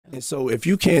And so if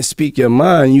you can't speak your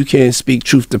mind, you can't speak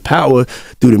truth to power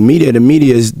through the media. The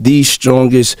media is the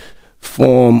strongest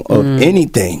form of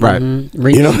anything. Right. You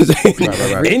know what I'm saying?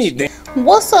 Right. Anything.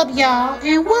 What's up, y'all,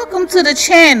 and welcome to the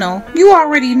channel. You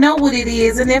already know what it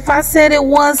is, and if I said it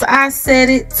once, I said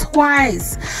it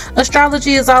twice.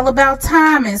 Astrology is all about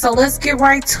timing, so let's get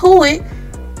right to it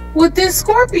with this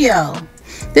Scorpio.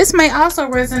 This may also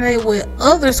resonate with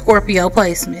other Scorpio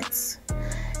placements.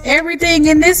 Everything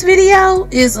in this video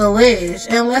is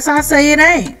alleged, unless I say it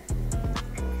ain't.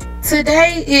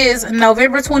 Today is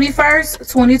November 21st,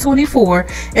 2024,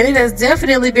 and it has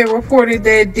definitely been reported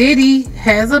that Diddy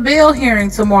has a bail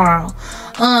hearing tomorrow.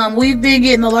 We've been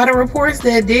getting a lot of reports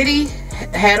that Diddy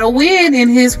had a win in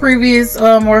his previous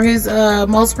his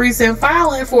most recent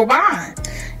filing for bond.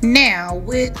 Now,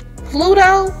 with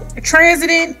Pluto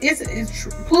transiting,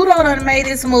 Pluto done made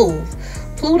its move.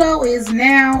 Pluto is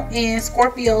now in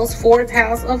Scorpio's 4th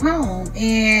house of home,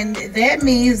 and that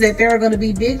means that there are going to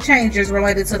be big changes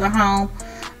related to the home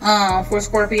for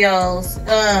Scorpios.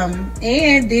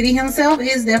 And Diddy himself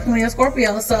is definitely a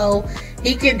Scorpio, so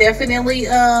he can definitely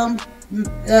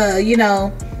you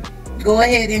know, go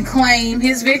ahead and claim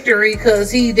his victory,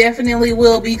 because he definitely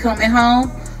will be coming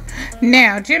home.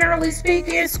 Now, generally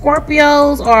speaking,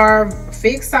 Scorpios are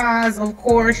fixed signs, of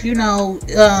course. You know,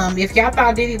 if y'all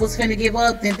thought Diddy was finna give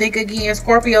up, then think again.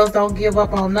 Scorpios don't give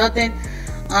up on nothing.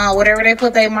 Whatever they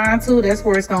put their mind to, that's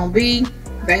where it's gonna be.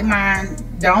 Their mind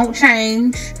don't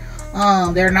change.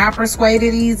 They're not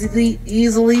persuaded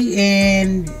easily,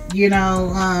 and you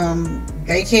know,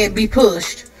 they can't be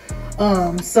pushed.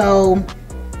 So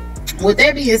with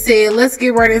that being said, let's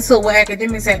get right into what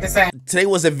Akademiks had to say. Today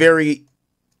was a very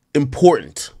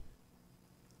important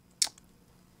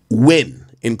win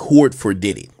in court for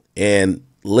Diddy, and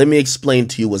let me explain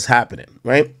to you what's happening.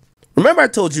 Right, remember I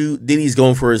told you Diddy's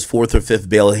going for his 4th or 5th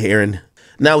bail hearing.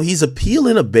 Now he's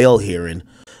appealing a bail hearing,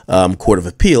 court of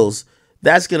appeals.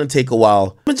 That's gonna take a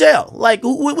while. In jail, like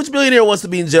which billionaire wants to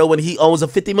be in jail when he owns a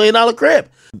 $50 million crib?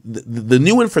 The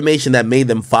new information that made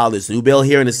them file this new bail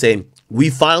hearing is saying we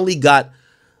finally got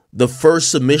the first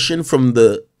submission from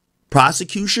the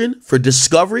prosecution for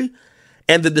discovery,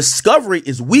 and the discovery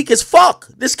is weak as fuck.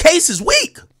 This case is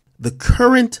weak. The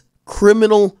current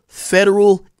criminal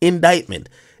federal indictment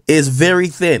is very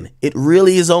thin. It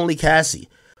really is only Cassie.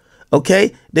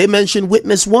 Okay, they mentioned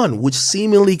witness 1, which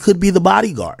seemingly could be the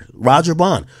bodyguard, Roger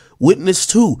Bond. Witness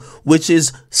 2, which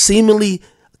is seemingly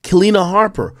Kalina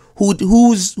Harper, who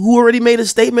already made a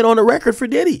statement on the record for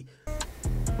Diddy.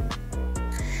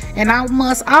 And I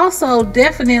must also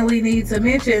definitely need to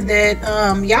mention that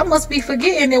y'all must be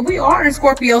forgetting that we are in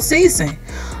Scorpio season.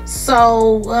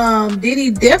 So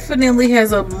Diddy definitely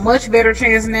has a much better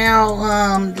chance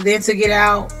now than to get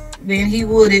out than he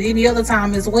would at any other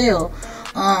time as well.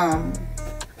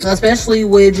 Especially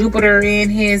with Jupiter in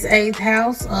his 8th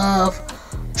house of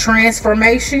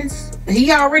transformations. He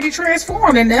already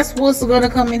transformed, and that's what's going to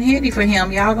come in handy for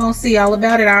him. Y'all gonna see all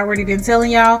about it. I already been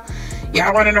telling y'all.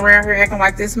 Y'all running around here acting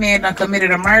like this man done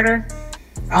committed a murder.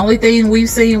 Only thing we've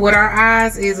seen with our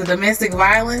eyes is a domestic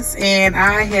violence, and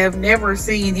I have never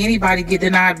seen anybody get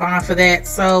denied bond for that.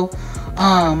 So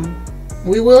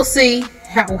we will see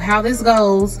how this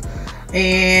goes.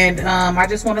 And I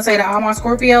just want to say to all my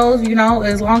Scorpios, you know,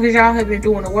 as long as y'all have been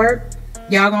doing the work,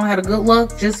 y'all gonna have a good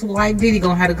luck, just like Diddy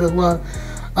gonna have a good luck.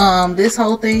 This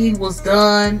whole thing was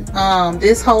done,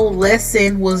 this whole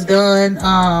lesson was done,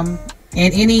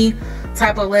 and any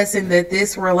type of lesson that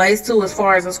this relates to as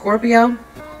far as a Scorpio,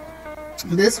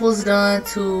 this was done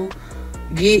to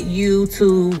get you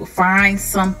to find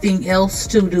something else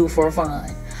to do for fun.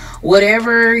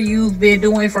 Whatever you've been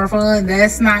doing for fun,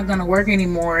 that's not gonna work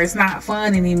anymore. It's not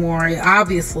fun anymore,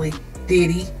 obviously,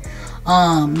 Diddy.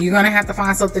 You're gonna have to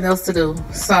find something else to do.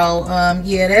 So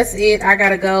yeah, that's it. I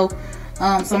gotta go.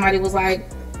 Somebody was like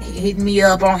hitting me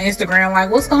up on Instagram like,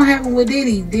 what's gonna happen with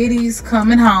Diddy? Diddy's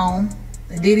coming home.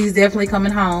 Diddy's definitely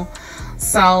coming home.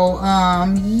 So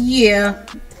yeah,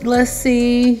 let's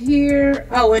see here.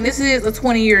 Oh, and this is a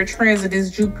 20-year transit.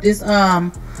 This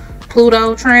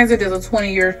Pluto transit is a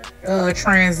 20-year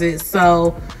transit.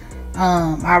 So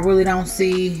I really don't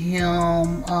see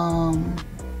him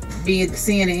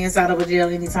seeing the inside of a jail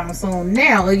anytime soon.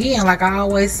 Now again, like I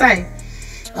always say,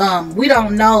 we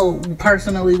don't know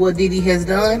personally what Diddy has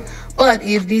done, but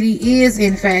if Diddy is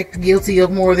in fact guilty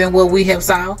of more than what we have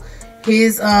saw,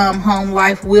 his home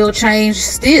life will change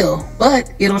still,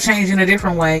 but it'll change in a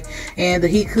different way, and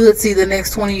he could see the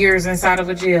next 20 years inside of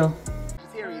a jail.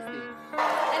 And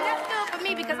that's good for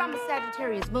me because I'm a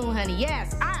Sagittarius moon, honey.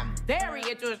 Yes, I'm very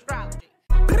into astrology.